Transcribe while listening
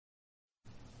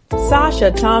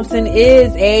Sasha Thompson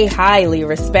is a highly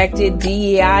respected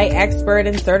DEI expert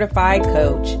and certified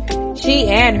coach. She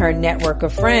and her network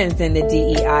of friends in the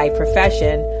DEI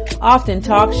profession often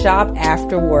talk shop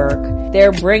after work.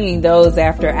 They're bringing those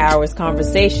after hours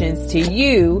conversations to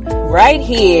you right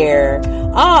here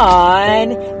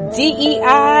on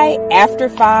DEI After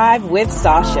 5 with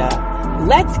Sasha.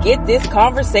 Let's get this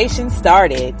conversation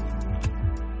started.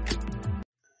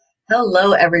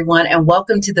 Hello, everyone, and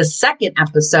welcome to the second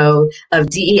episode of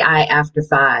DEI After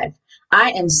 5.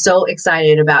 I am so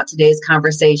excited about today's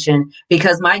conversation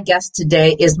because my guest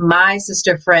today is my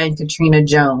sister friend, Katrina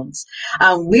Jones.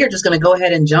 We are just going to go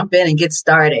ahead and jump in and get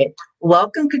started.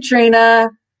 Welcome, Katrina.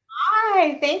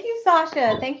 Hi, thank you,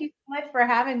 Sasha. Thank you so much for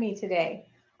having me today.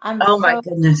 I'm Oh my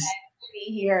goodness. excited to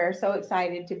be here. So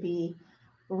excited to be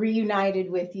reunited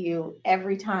with you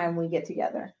every time we get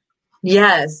together.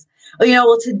 Yes.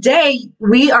 Well, today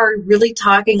we are really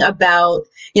talking about,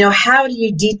 how do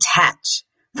you detach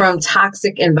from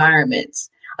toxic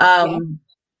environments?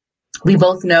 We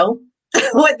both know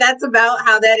what that's about,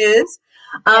 how that is.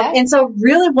 And so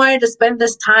really wanted to spend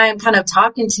this time kind of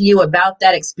talking to you about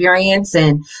that experience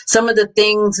and some of the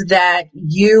things that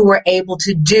you were able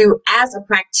to do as a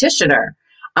practitioner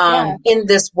in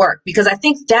this work, because I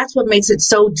think that's what makes it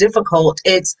so difficult.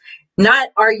 It's not,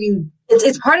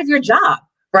 it's part of your job,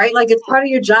 right? Like it's part of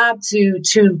your job to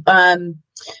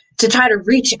try to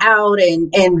reach out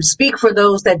and speak for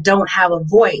those that don't have a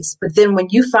voice. But then when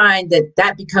you find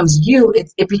that becomes you,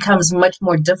 it becomes much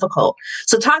more difficult.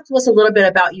 So talk to us a little bit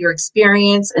about your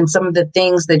experience and some of the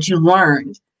things that you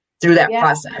learned through that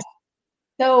process.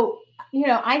 So,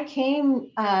 I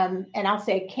came, and I'll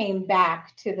say came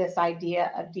back to this idea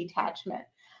of detachment.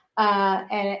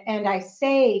 And I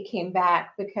say came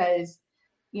back because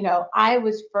I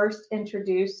was first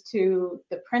introduced to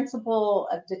the principle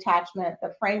of detachment,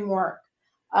 the framework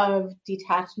of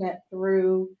detachment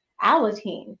through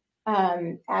Alateen.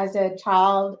 As a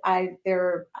child,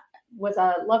 there was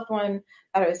a loved one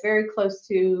that I was very close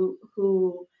to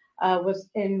who was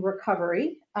in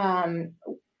recovery. And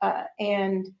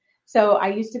so I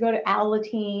used to go to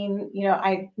Alateen.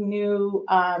 I knew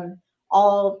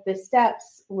all the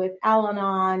steps with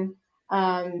Al-Anon.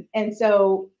 And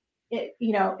so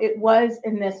it was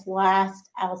in this last,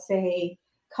 I'll say,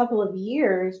 couple of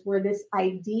years where this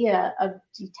idea of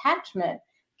detachment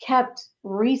kept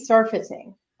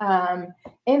resurfacing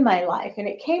in my life. And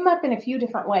it came up in a few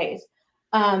different ways.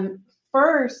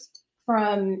 First,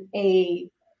 from a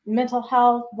mental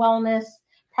health wellness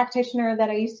practitioner that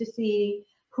I used to see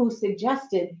who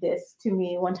suggested this to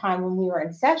me one time when we were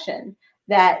in session,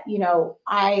 that,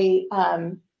 I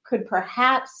could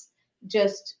perhaps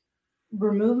just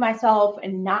remove myself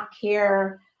and not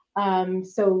care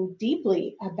so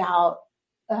deeply about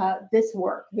this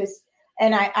work.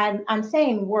 And I'm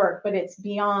saying work, but it's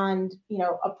beyond,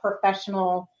 a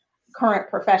current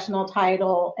professional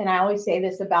title. And I always say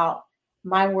this about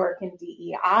my work in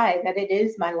DEI, that it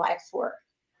is my life's work.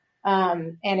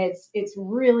 And it's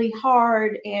really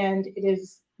hard, and it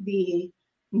is the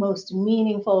most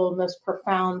meaningful, most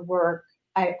profound work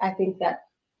I think that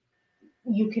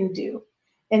you can do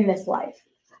in this life,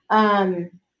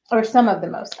 or some of the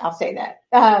most, I'll say that.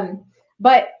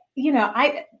 But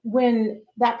when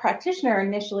that practitioner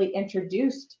initially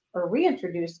introduced or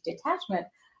reintroduced detachment,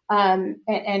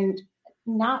 and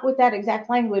not with that exact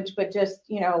language, but just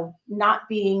not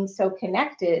being so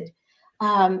connected,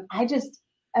 I just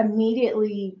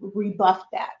immediately rebuffed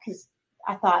that, because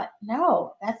I thought,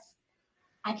 no,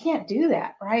 I can't do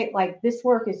that, right? Like, this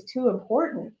work is too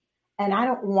important, and I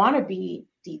don't want to be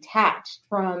detached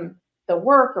from the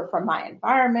work or from my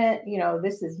environment.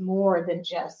 This is more than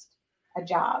just a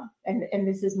job, and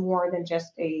this is more than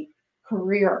just a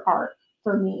career arc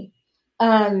for me.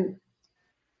 And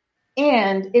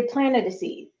it planted a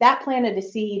seed. That planted a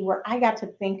seed where I got to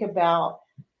think about,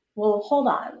 well, hold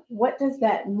on, what does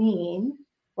that mean,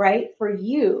 right, for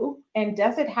you? And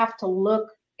does it have to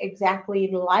look exactly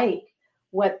like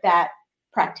what that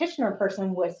practitioner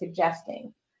person was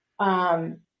suggesting?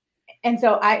 And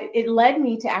so it led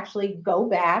me to actually go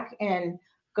back and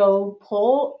go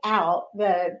pull out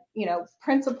the,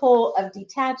 principle of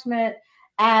detachment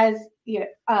as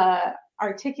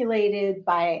articulated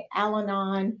by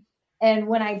Al-Anon. And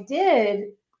when I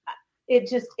did,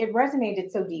 it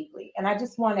resonated so deeply. And I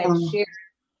just want to share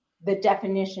the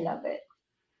definition of it,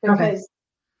 because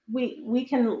we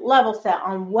can level set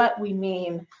on what we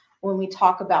mean when we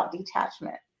talk about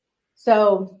detachment.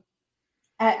 So,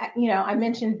 I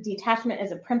mentioned detachment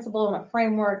as a principle and a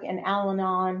framework in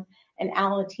Al-Anon and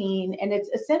Alateen, and it's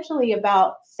essentially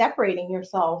about separating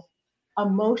yourself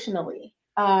emotionally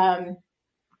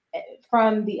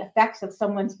from the effects of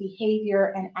someone's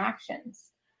behavior and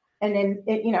actions. And then,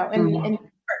 in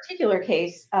particular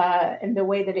case, in the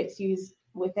way that it's used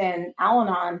within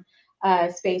Al-Anon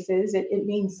spaces, it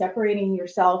means separating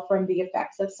yourself from the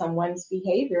effects of someone's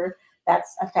behavior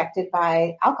that's affected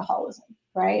by alcoholism,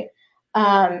 right?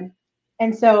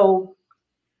 And so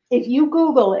if you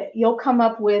Google it, you'll come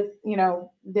up with,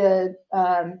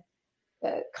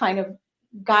 the kind of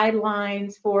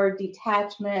guidelines for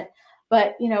detachment.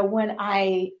 But, when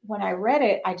I read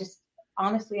it, I just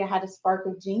honestly, I had a spark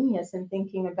of genius in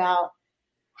thinking about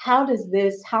how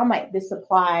might this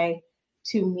apply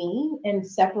to me in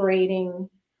separating,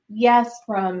 yes,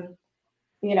 from,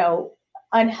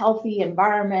 unhealthy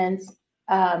environments,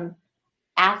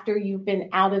 after you've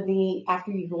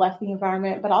left the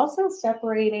environment, but also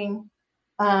separating,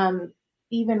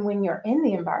 even when you're in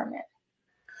the environment.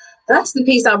 That's the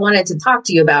piece I wanted to talk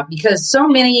to you about, because so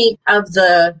many of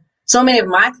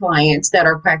my clients that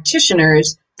are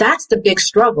practitioners, that's the big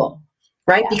struggle,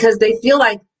 right? Yeah. Because they feel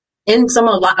like in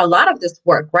a lot of this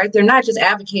work, right, they're not just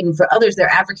advocating for others, they're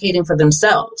advocating for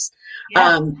themselves,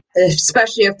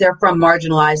 especially if they're from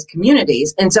marginalized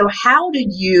communities. And so how do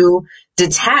you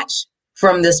detach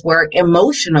from this work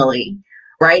emotionally,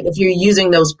 right, if you're using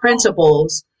those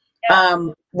principles,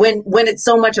 when it's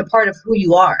so much a part of who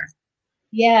you are?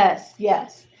 Yes.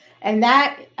 And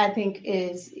that, I think,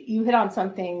 you hit on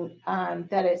something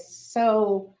that is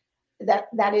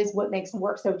that is what makes the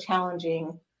work so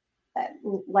challenging.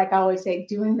 Like I always say,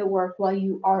 doing the work while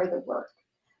you are the work.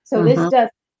 So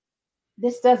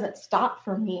this doesn't stop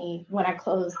for me when I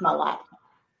close my laptop.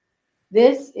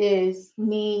 This is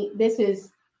me. This is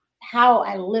how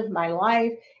I live my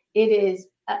life. It is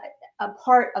a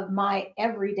part of my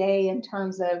everyday in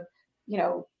terms of,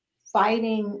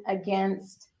 fighting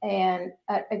against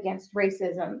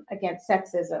racism, against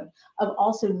sexism, of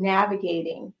also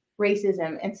navigating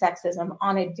racism and sexism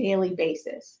on a daily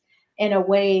basis in a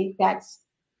way that's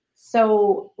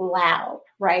so loud,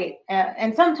 right?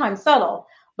 And sometimes subtle,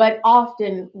 but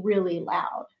often really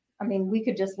loud. I mean, we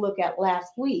could just look at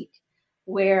last week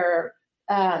where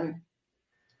the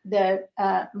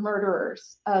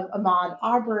murderers of Ahmaud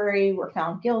Arbery were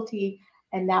found guilty,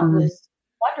 and that was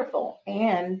wonderful.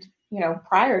 And,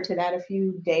 prior to that, a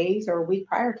few days or a week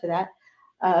prior to that,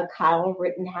 Kyle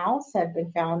Rittenhouse had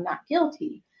been found not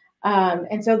guilty.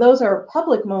 And so those are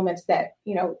public moments that,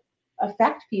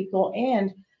 affect people,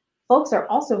 and folks are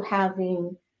also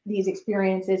having these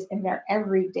experiences in their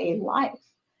everyday life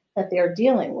that they're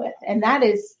dealing with. And that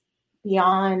is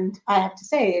beyond, I have to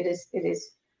say, it is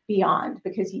beyond,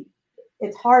 because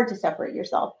it's hard to separate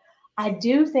yourself. I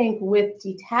do think with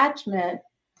detachment,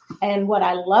 and what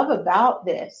I love about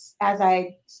this, as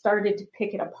I started to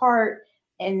pick it apart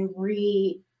and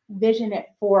revision it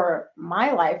for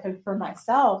my life and for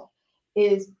myself,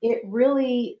 is it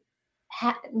really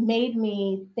made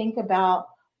me think about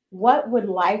what would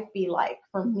life be like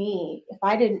for me if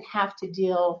I didn't have to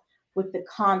deal with the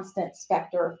constant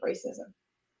specter of racism.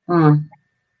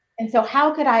 And so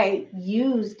how could I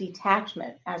use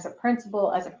detachment as a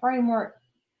principle, as a framework,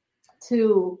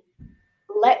 to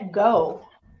let go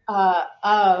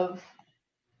of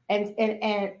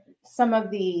and some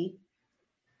of the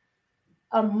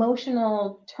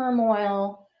emotional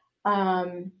turmoil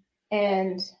and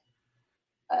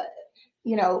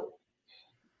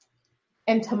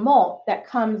and tumult that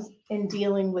comes in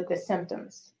dealing with the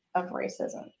symptoms of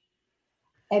racism.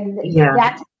 And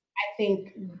that's, I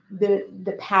think,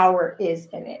 the power is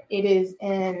in it. It is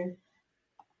in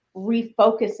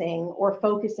refocusing or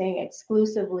focusing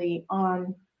exclusively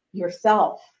on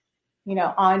yourself,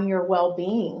 on your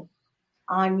well-being,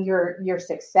 on your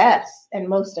success, and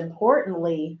most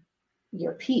importantly,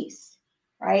 your peace,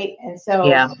 right? And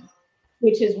so,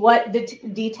 which is what the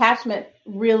detachment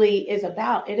really is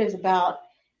about. It is about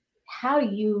how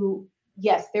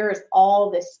there is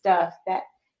all this stuff that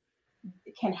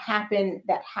can happen,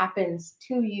 that happens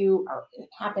to you, or it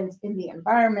happens in the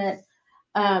environment.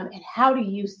 And how do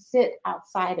you sit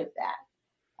outside of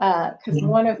that? Because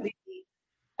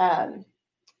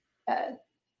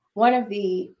one of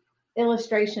the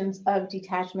illustrations of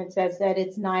detachment says that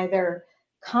it's neither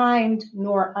kind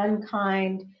nor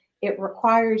unkind. It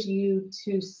requires you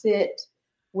to sit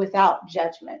without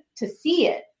judgment, to see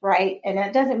it, right? And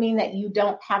that doesn't mean that you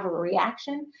don't have a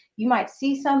reaction. You might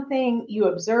see something, you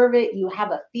observe it, you have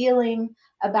a feeling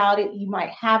about it, you might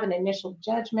have an initial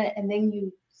judgment, and then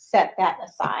you set that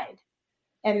aside.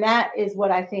 And that is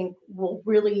what I think will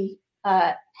really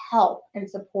help and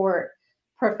support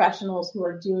professionals who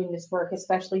are doing this work,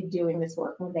 especially doing this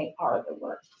work when they are the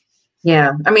work.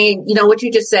 Yeah. I mean, what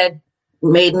you just said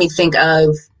made me think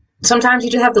of sometimes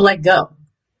you just have to let go,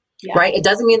 Yeah. right? It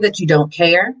doesn't mean that you don't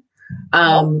care.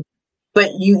 No.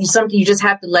 But something you just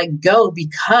have to let go,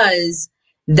 because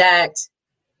that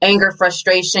anger,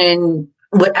 frustration,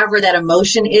 whatever that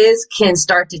emotion is, can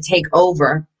start to take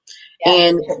over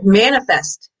Yes. and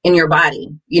manifest in your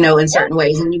body, in Yeah. certain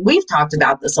ways. And we've talked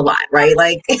about this a lot, right?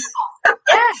 Like Yeah.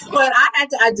 when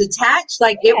I detached,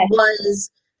 like it Yeah. was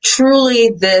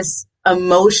truly this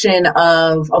emotion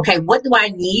of, okay, what do I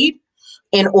need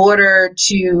in order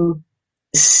to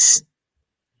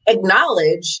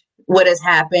acknowledge what has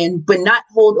happened, but not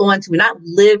hold on to it, not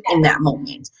live in that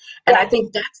moment. And I Yeah.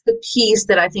 think that's the piece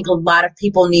that I think a lot of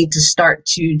people need to start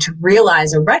to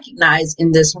realize or recognize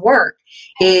in this work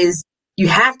is you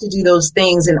have to do those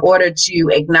things in order to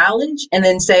acknowledge and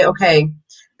then say, okay,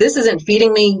 this isn't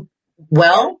feeding me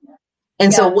well.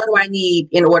 And so Yeah. what do I need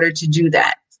in order to do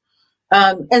that?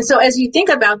 And so as you think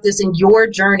about this in your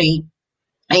journey,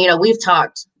 and we've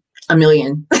talked a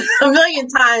million, a million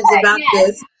times about Yeah.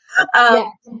 this. Yeah.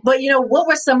 But what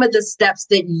were some of the steps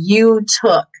that you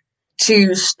took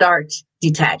to start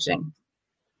detaching?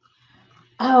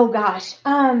 Oh gosh.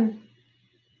 For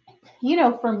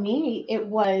me, it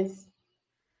was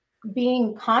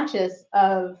being conscious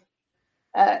of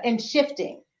and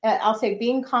shifting. I'll say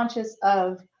being conscious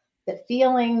of the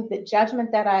feeling, the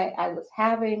judgment that I was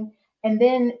having, and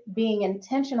then being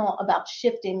intentional about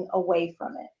shifting away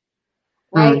from it.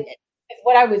 Right. Mm,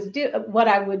 What I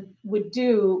would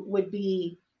do would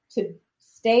be to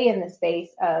stay in the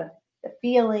space of the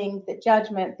feeling, the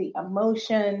judgment, the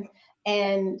emotion,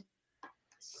 and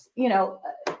you know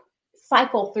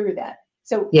cycle through that.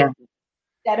 So yeah,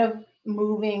 instead of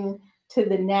moving to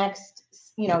the next,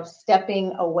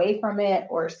 stepping away from it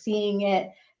or seeing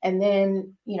it and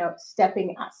then,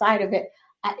 stepping outside of it,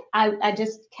 I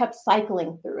just kept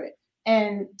cycling through it.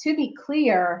 And to be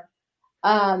clear,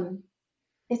 um,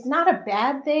 it's not a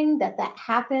bad thing that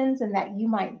happens and that you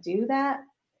might do that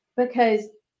because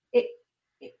it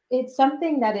it's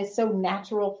something that is so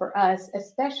natural for us,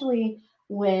 especially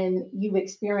when you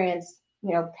experience,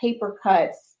 paper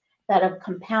cuts that have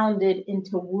compounded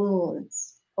into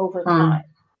wounds over time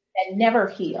mm, that never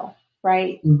heal,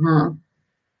 right? mm-hmm,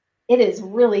 It is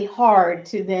really hard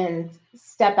to then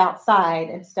step outside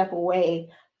and step away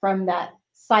from that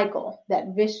cycle,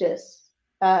 that vicious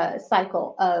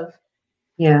cycle of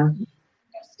yeah.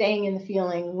 staying in the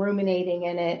feeling, ruminating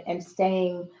in it, and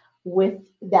staying with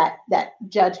that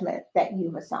judgment that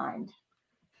you've assigned.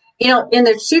 And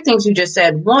there's two things you just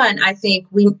said. One, I think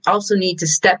we also need to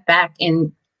step back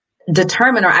and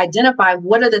determine or identify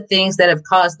what are the things that have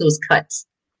caused those cuts,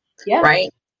 Yeah. right?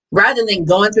 Rather than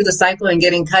going through the cycle and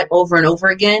getting cut over and over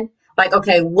again, like,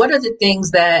 okay, what are the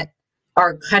things that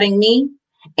are cutting me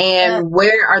Yeah. and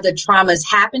where are the traumas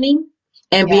happening?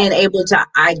 And Yeah. being able to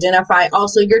identify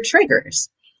also your triggers,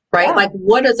 right? Yeah. Like,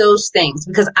 what are those things?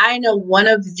 Because I know one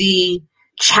of the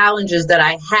challenges that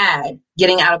I had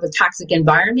getting out of a toxic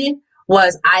environment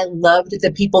was I loved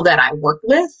the people that I worked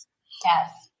with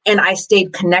Yes. and I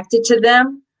stayed connected to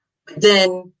them.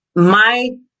 Then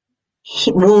my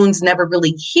wounds never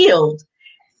really healed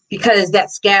because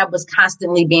that scab was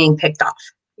constantly being picked off,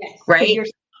 Yes. Because right?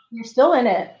 you're still in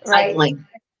it, right? Cycling.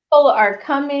 People are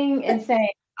coming and saying,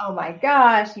 "Oh my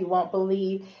gosh, you won't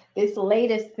believe this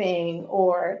latest thing,"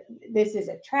 or "This is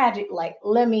a tragic." Like,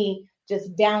 let me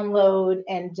just download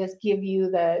and just give you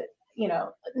the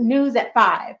news at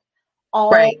 5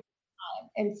 all. Right.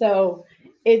 And so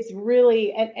it's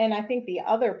really, and I think the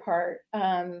other part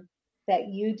that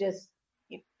you just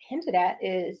hinted at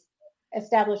is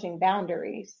establishing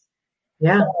boundaries.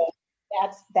 Yeah. So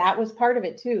that was part of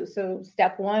it too. So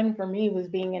step one for me was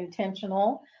being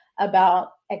intentional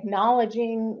about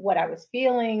acknowledging what I was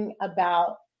feeling,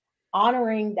 about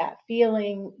honoring that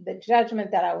feeling, the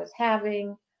judgment that I was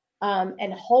having,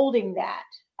 and holding that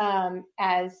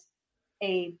as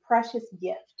a precious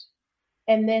gift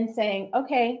and then saying,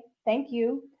 okay, thank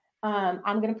you.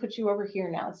 I'm going to put you over here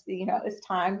now. It's, it's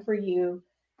time for you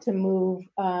to move,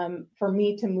 for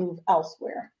me to move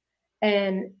elsewhere.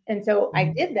 And so I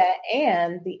did that.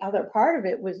 And the other part of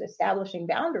it was establishing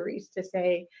boundaries to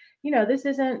say, this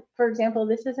isn't, for example,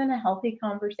 this isn't a healthy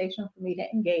conversation for me to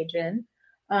engage in.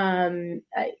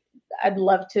 I'd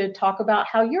love to talk about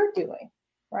how you're doing,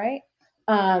 right?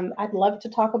 I'd love to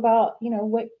talk about,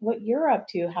 what you're up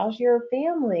to. How's your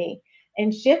family?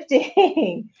 And shifting,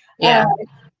 uh, Yeah.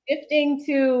 shifting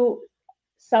to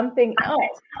something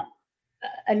else,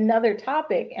 another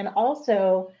topic, and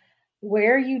also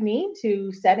where you need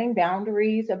to setting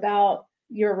boundaries about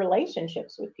your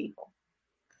relationships with people.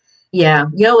 Yeah.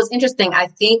 It's interesting. I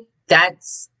think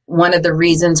that's one of the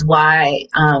reasons why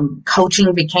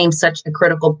coaching became such a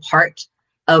critical part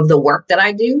of the work that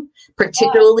I do,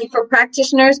 particularly for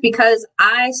practitioners, because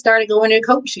I started going into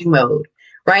coaching mode,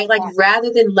 right? Like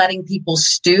rather than letting people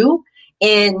stew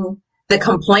in the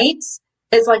complaints,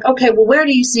 it's like, okay, well, where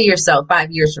do you see yourself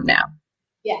 5 years from now?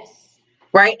 Yes.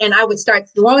 Right. And I would start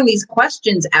throwing these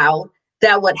questions out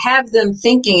that would have them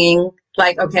thinking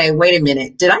like, okay, wait a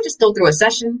minute, did I just go through a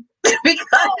session?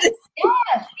 Because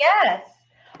Yes.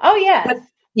 Oh, yes.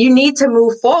 you need to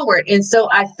move forward. And so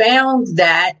I found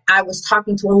that I was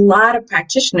talking to a lot of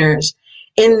practitioners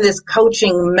in this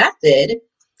coaching method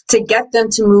to get them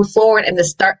to move forward and to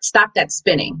stop that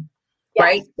spinning,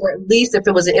 right? Or at least if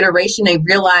it was an iteration, they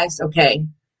realized, okay,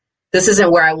 this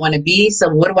isn't where I want to be. So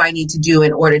what do I need to do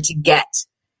in order to get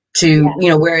to,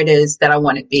 where it is that I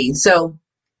want to be? So,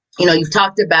 you've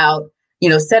talked about,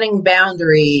 setting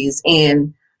boundaries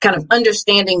and kind of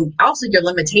understanding also your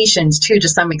limitations too, to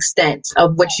some extent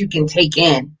of what you can take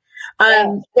in.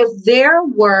 If there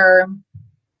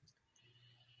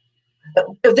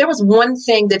was one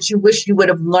thing that you wish you would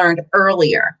have learned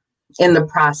earlier in the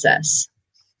process,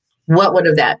 what would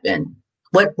that been?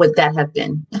 What would that have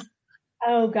been?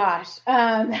 Oh gosh.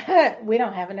 We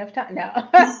don't have enough time. No.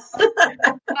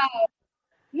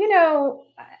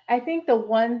 I think the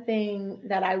one thing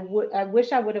that I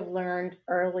wish I would have learned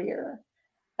earlier,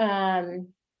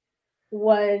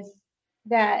 was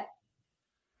that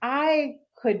I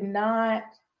could not.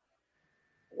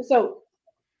 So,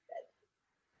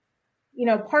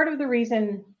 part of the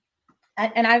reason,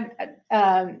 and I've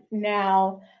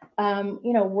now,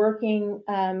 working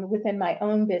within my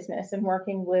own business and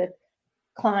working with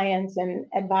clients and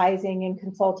advising and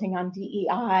consulting on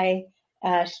DEI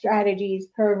strategies,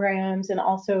 programs, and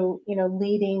also,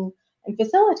 leading and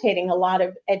facilitating a lot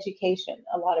of education,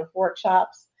 a lot of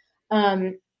workshops.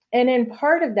 And in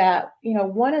part of that,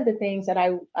 one of the things that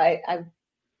I've,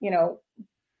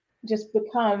 just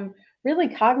become really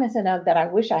cognizant of that I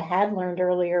wish I had learned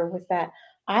earlier was that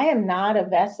I am not a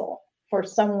vessel for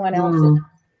someone else's.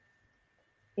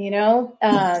 I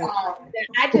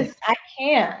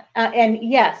can't. And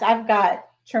yes, I've got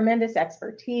tremendous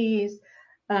expertise.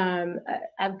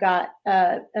 I've got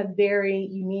a very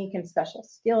unique and special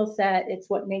skill set. It's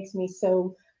what makes me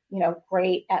so,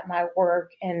 great at my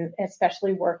work, and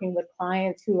especially working with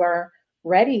clients who are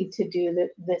ready to do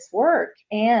this work.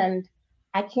 And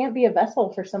I can't be a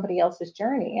vessel for somebody else's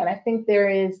journey. And I think there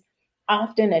is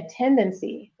often a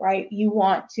tendency, right? You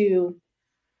want to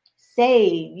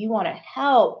save, you want to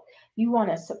help, you want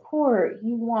to support,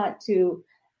 you want to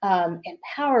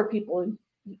empower people,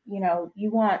 you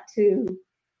want to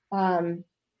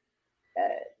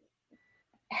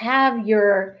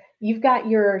you've got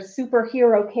your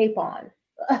superhero cape on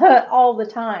all the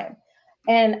time.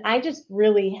 And I just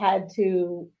really had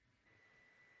to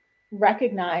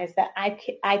recognize that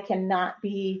I cannot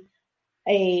be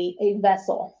a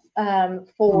vessel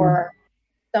for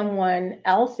someone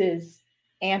else's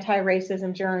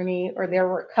anti-racism journey or their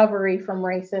recovery from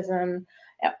racism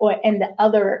and the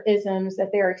other isms that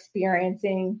they're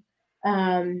experiencing.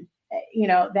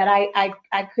 That I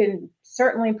could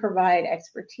certainly provide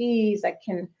expertise. I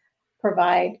can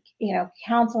provide,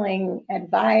 counseling,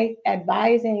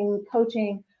 advising,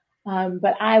 coaching,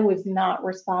 but I was not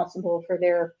responsible for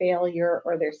their failure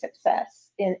or their success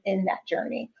in that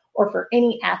journey or for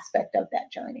any aspect of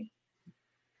that journey.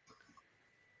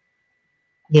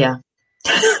 Yeah.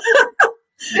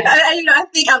 I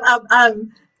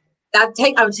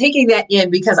think I'm taking that in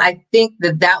because I think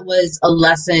that was a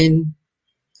lesson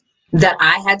that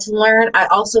I had to learn. I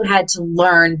also had to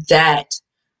learn that,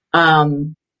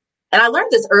 and I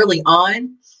learned this early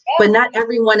on, but not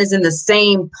everyone is in the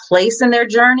same place in their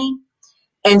journey.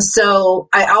 And so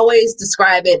I always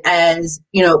describe it as,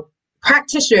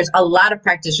 practitioners, a lot of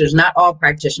practitioners, not all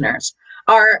practitioners,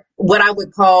 are what I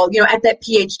would call, at that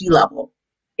PhD level,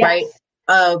 right,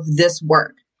 of this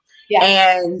work. Yes.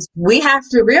 And we have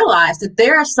to realize that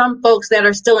there are some folks that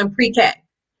are still in pre-K.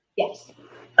 Yes.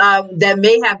 That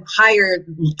may have higher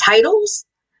titles.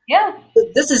 Yeah.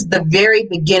 But this is the very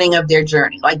beginning of their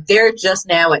journey. Like they're just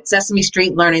now at Sesame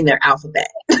Street learning their alphabet,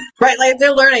 right? Like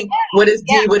they're learning what is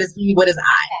D, what is E, what is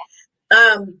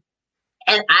I.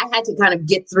 And I had to kind of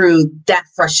get through that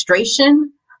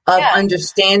frustration of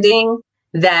understanding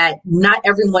that not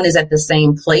everyone is at the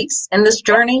same place in this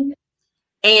journey,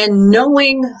 and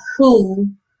knowing who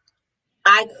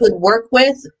I could work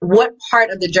with, what part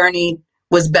of the journey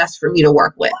was best for me to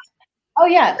work with. Oh,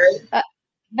 yeah.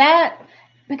 That,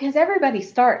 because everybody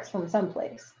starts from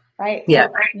someplace, right? Yeah.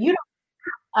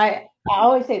 I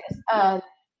always say this.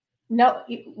 No,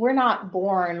 we're not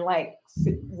born like,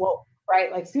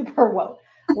 right? Like super woke.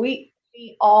 We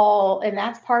all, and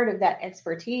that's part of that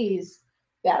expertise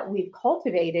that we've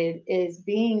cultivated is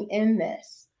being in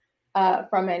this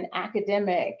from an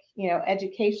academic,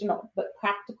 educational, but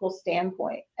practical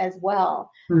standpoint as well.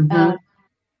 Mm-hmm.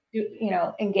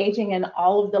 Engaging in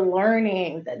all of the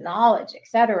learning, the knowledge,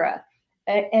 etc.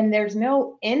 And there's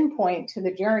no end point to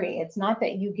the journey. It's not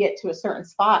that you get to a certain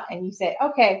spot and you say,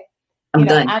 okay, I'm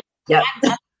done. Yep.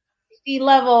 I'm PhD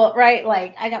level, right?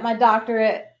 Like I got my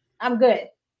doctorate, I'm good.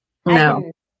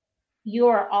 No. You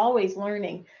are always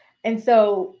learning. And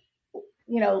so,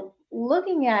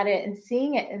 looking at it and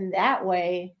seeing it in that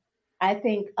way, I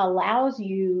think allows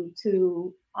you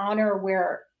to honor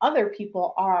where other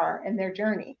people are in their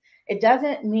journey. It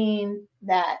doesn't mean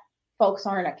that folks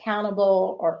aren't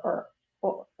accountable or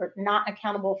not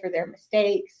accountable for their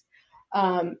mistakes,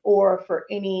 or for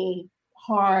any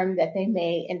harm that they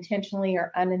may intentionally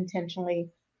or unintentionally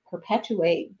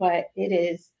perpetuate, but it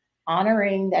is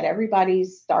honoring that everybody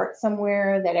starts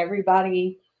somewhere, that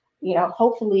everybody,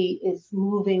 hopefully is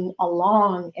moving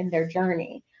along in their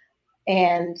journey.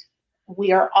 And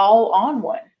we are all on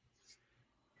one.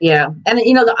 Yeah. And,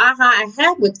 the aha I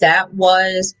had with that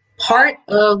was part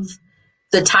of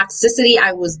the toxicity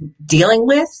I was dealing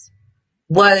with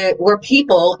were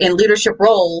people in leadership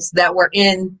roles that were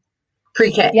in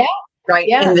pre-K, Yeah. right?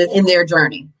 Yeah. In their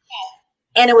journey.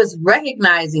 And it was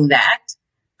recognizing that,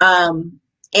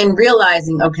 and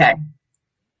realizing, okay,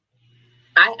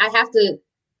 I have to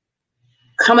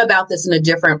come about this in a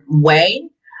different way,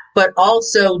 but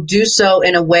also do so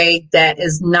in a way that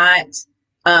is not,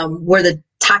 where the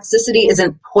toxicity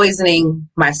isn't poisoning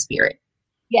my spirit.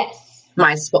 Yes.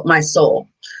 My soul.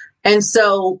 And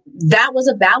so that was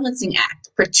a balancing act,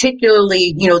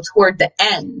 particularly, toward the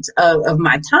end of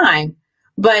my time.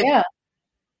 But yeah.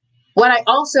 What I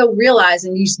also realized,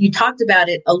 and you talked about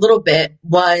it a little bit,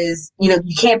 was, you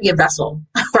can't be a vessel,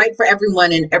 right, for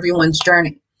everyone in everyone's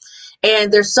journey.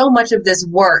 And there's so much of this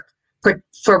work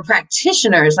for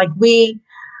practitioners. Like, we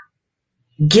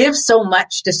give so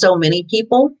much to so many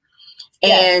people,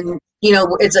 and,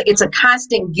 it's a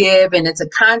constant give, and it's a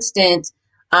constant,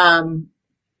 I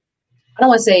don't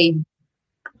want to say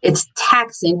it's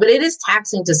taxing, but it is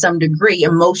taxing to some degree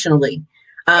emotionally.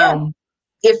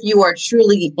 If you are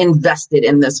truly invested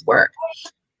in this work.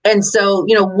 And so,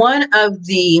 one of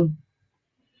the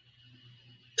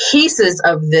pieces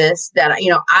of this that,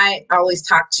 I always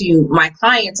talk to my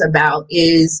clients about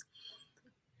is,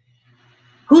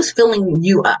 who's filling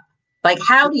you up? Like,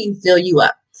 how do you fill you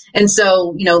up? And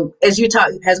so, as we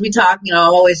talk, I'm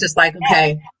always just like,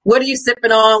 okay, what are you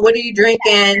sipping on? What are you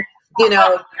drinking?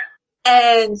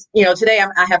 And, today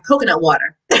I have coconut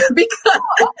water because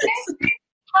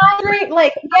hydrate,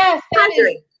 yes, that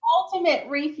is ultimate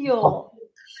refuel.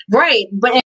 Right.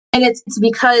 But, and it's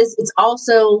because it's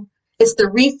the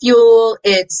refuel.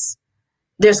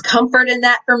 There's comfort in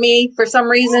that for me for some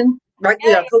reason, right?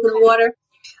 Coconut water.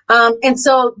 And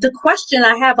so the question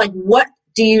I have, like, what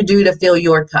do you do to fill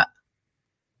your cup?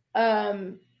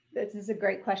 This is a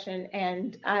great question.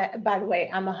 And by the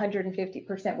way, I'm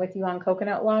 150% with you on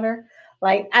coconut water.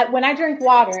 Like, when I drink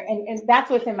water, and that's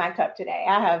what's in my cup today.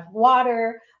 I have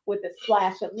water with a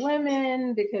splash of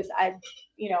lemon because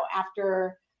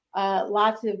after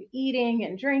lots of eating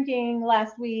and drinking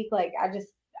last week, like, I just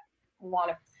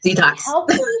want to detox. Be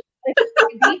healthy.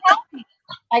 Be healthy.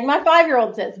 Like my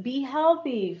 5-year-old says, be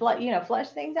healthy, flush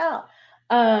things out.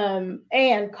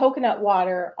 And coconut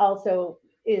water also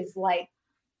is like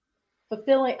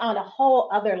fulfilling on a whole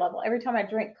other level. Every time I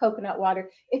drink coconut water,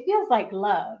 it feels like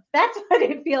love. That's what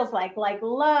it feels like. Like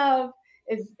love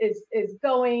is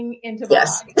going into my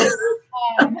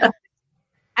body.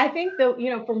 I think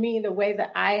for me, the way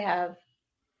that I have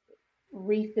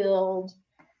refilled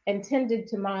and tended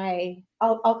to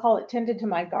I'll call it tended to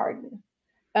my garden.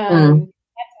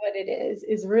 That's what it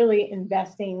is really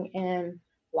investing in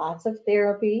lots of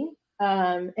therapy,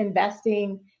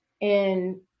 investing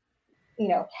in,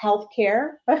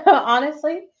 healthcare,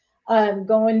 honestly,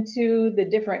 going to the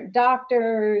different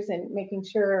doctors and making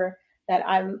sure that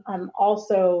I'm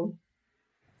also,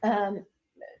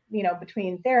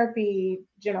 between therapy,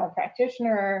 general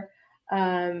practitioner,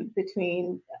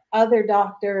 between other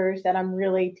doctors, that I'm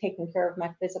really taking care of my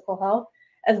physical health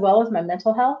as well as my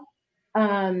mental health.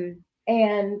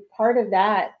 And part of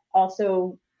that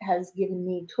also has given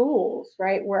me tools,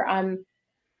 right, where I'm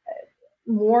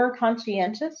more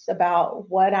conscientious about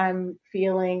what I'm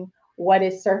feeling, what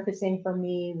is surfacing for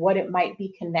me, what it might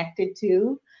be connected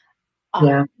to.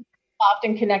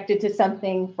 Often connected to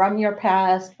something from your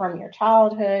past, from your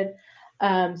childhood.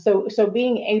 So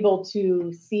being able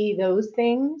to see those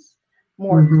things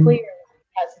more clearly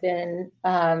has been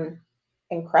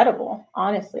incredible,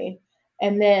 honestly.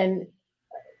 And then,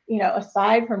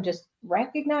 aside from just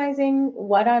recognizing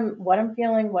what I'm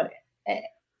feeling,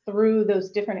 through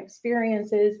those different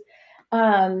experiences,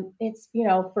 it's,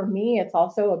 for me, it's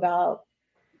also about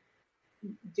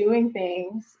doing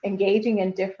things, engaging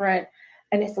in different,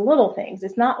 and it's little things.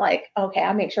 It's not like, okay,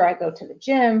 I make sure I go to the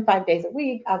gym 5 days a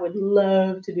week. I would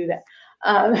love to do that.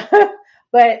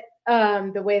 But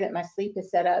the way that my sleep is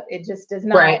set up, it just does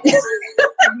not, Right.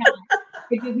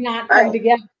 it does not come Right.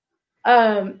 together.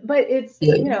 But it's,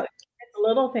 Yeah. it's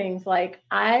little things like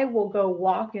I will go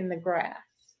walk in the grass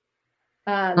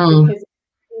Mm. because it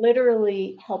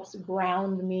literally helps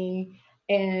ground me,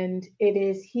 and it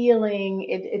is healing.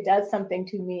 It does something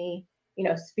to me,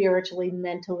 spiritually,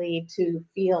 mentally, to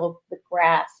feel the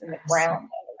grass and the ground under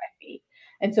my feet.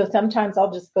 And so sometimes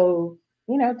I'll just go,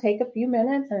 take a few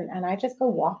minutes and I just go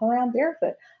walk around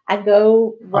barefoot. I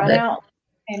go Love run it. out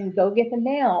and go get the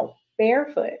nail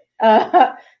barefoot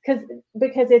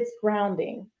because it's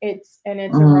grounding. It's a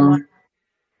reminder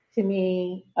to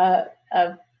me of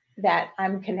that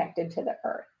I'm connected to the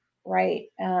earth, right?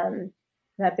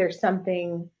 That there's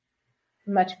something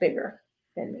much bigger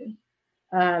than me.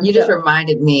 You just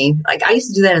reminded me, like I used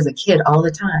to do that as a kid all the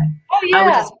time. Oh I would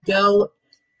yeah, just go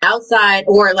outside,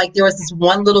 or like there was this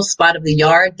one little spot of the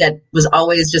yard that was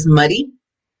always just muddy.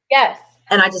 yes,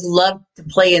 And I just loved to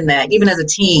play in that, even as a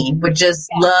teen, would just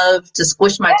yeah. love to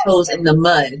squish my toes in the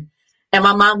mud. And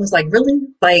my mom was like, really?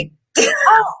 Like,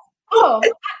 Oh, loved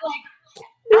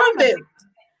I'm a it.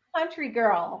 country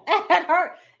girl at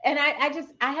heart, and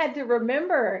I had to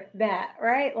remember that,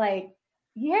 right? Like,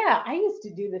 yeah, I used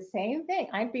to do the same thing.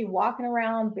 I'd be walking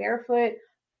around barefoot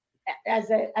as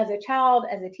a child,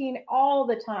 as a teen, all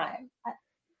the time.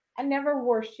 I never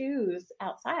wore shoes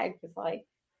outside because, like,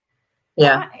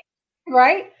 Yeah. why,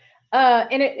 right?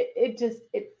 And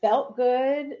it felt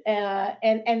good,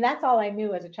 and that's all I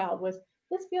knew as a child was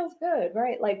this feels good,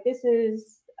 right? Like this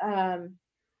is I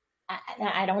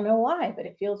don't know why, but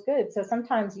it feels good. So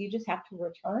sometimes you just have to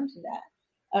return to that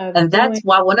of And doing. that's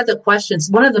why one of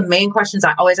the main questions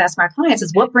I always ask my clients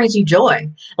is what brings you joy?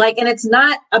 Like, and it's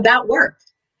not about work.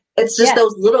 It's just Yes,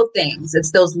 those little things.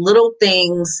 It's those little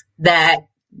things that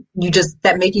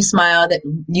that make you smile, that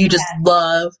you just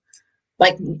love.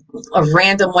 Like a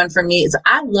random one for me is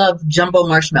I love jumbo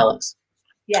marshmallows.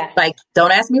 yes. Like,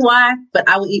 don't ask me why, but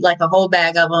I will eat like a whole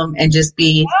bag of them and just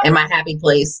be in my happy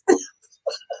place.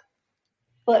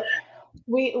 But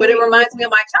But it reminds me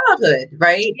of my childhood,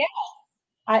 right? yeah,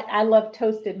 I love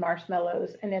toasted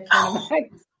marshmallows, and it's one of my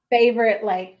favorite.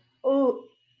 Like, oh,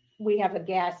 we have a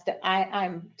guest.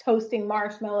 I'm toasting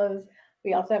marshmallows.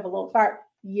 We also have a little fire.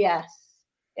 Yes.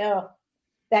 Oh,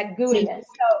 that See, goodiness.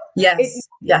 So it yes,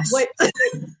 yes, what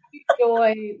brings you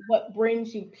joy, what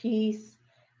brings you peace,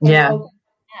 and yeah, focus on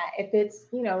that. If it's,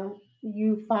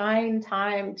 you find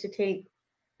time to take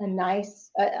a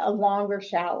longer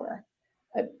shower,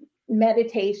 a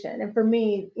meditation. And for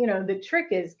me, the trick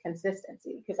is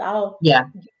consistency, because I'll yeah,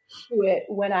 do it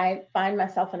when I find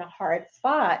myself in a hard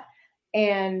spot.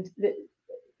 And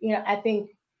I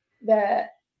think the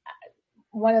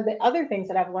one of the other things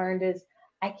that I've learned is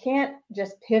I can't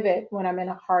just pivot when I'm in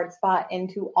a hard spot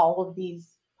into all of these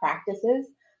practices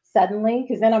suddenly,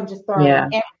 because then I'm just throwing yeah,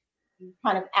 everything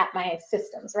kind of at my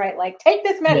systems, right? Like, take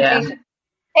this yeah, meditation,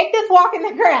 take this walk in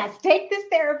the grass, take this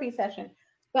therapy session.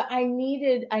 But I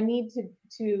need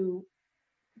to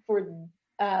for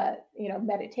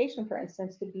meditation, for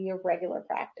instance, to be a regular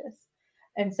practice.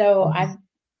 And so I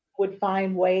would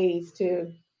find ways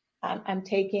to, I'm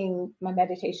taking my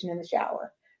meditation in the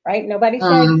shower, right? Nobody said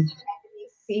you have mm, to be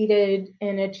seated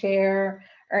in a chair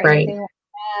or right, anything like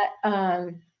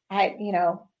that.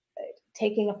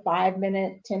 Taking a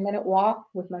 5-minute, 10-minute walk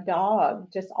with my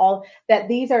dog, just all that.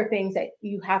 These are things that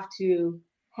you have to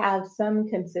have some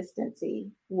consistency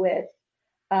with,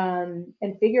 and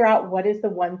figure out what is the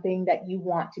one thing that you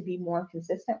want to be more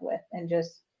consistent with, and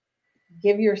just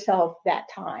give yourself that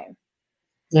time.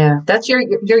 yeah. That's your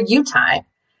you time,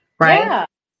 right? Yeah.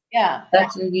 Yeah.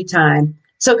 That's your you time.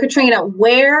 So, Katrina,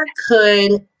 where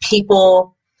could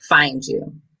people find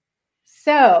you?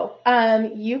 So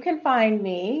you can find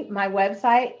me, my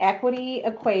website,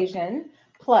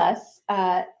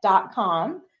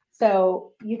 equityequationplus.com.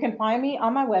 So you can find me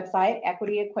on my website,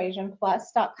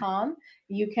 equityequationplus.com.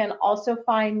 You can also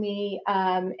find me,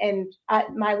 my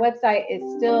website is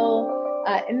still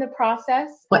in the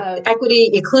process What, of,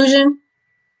 equity inclusion?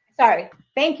 sorry,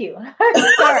 thank you. I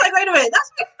was Sorry, like, wait a minute.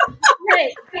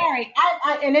 right, sorry.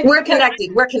 And it's We're because,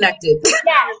 connected. We're connected.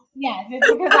 yes,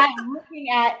 it's because I'm looking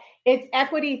at, it's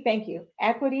equity, thank you,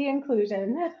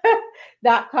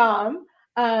 equityinclusion.com.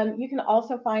 You can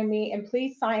also find me, and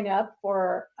please sign up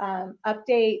for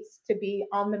updates to be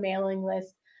on the mailing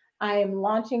list. I am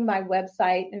launching my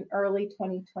website in early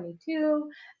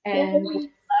 2022, and would love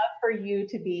for you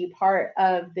to be part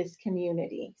of this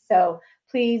community. So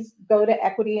please go to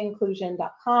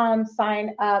equityinclusion.com,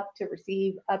 sign up to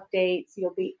receive updates.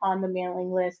 You'll be on the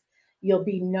mailing list. You'll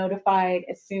be notified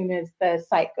as soon as the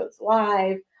site goes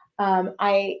live.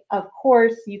 Of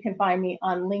course, you can find me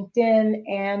on LinkedIn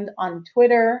and on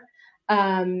Twitter.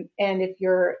 And if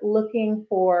you're looking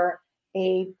for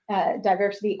a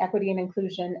diversity, equity, and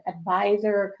inclusion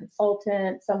advisor,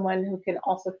 consultant, someone who can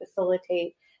also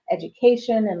facilitate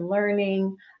education and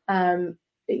learning,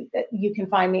 you can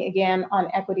find me again on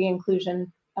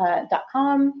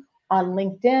equityinclusion.com, on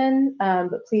LinkedIn,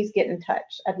 but please get in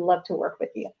touch. I'd love to work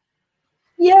with you.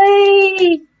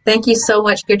 Yay! Thank you so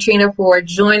much, Katrina, for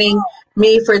joining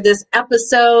me for this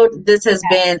episode. This has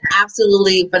been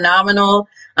absolutely phenomenal.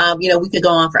 We could go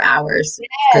on for hours.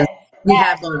 We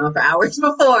have gone on for hours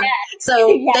before. So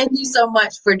thank you so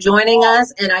much for joining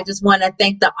us. And I just want to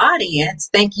thank the audience.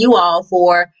 Thank you all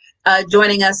for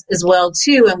joining us as well,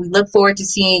 too. And we look forward to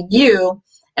seeing you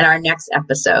in our next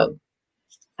episode.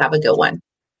 Have a good one.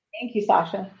 Thank you,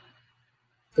 Sasha.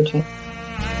 Katrina.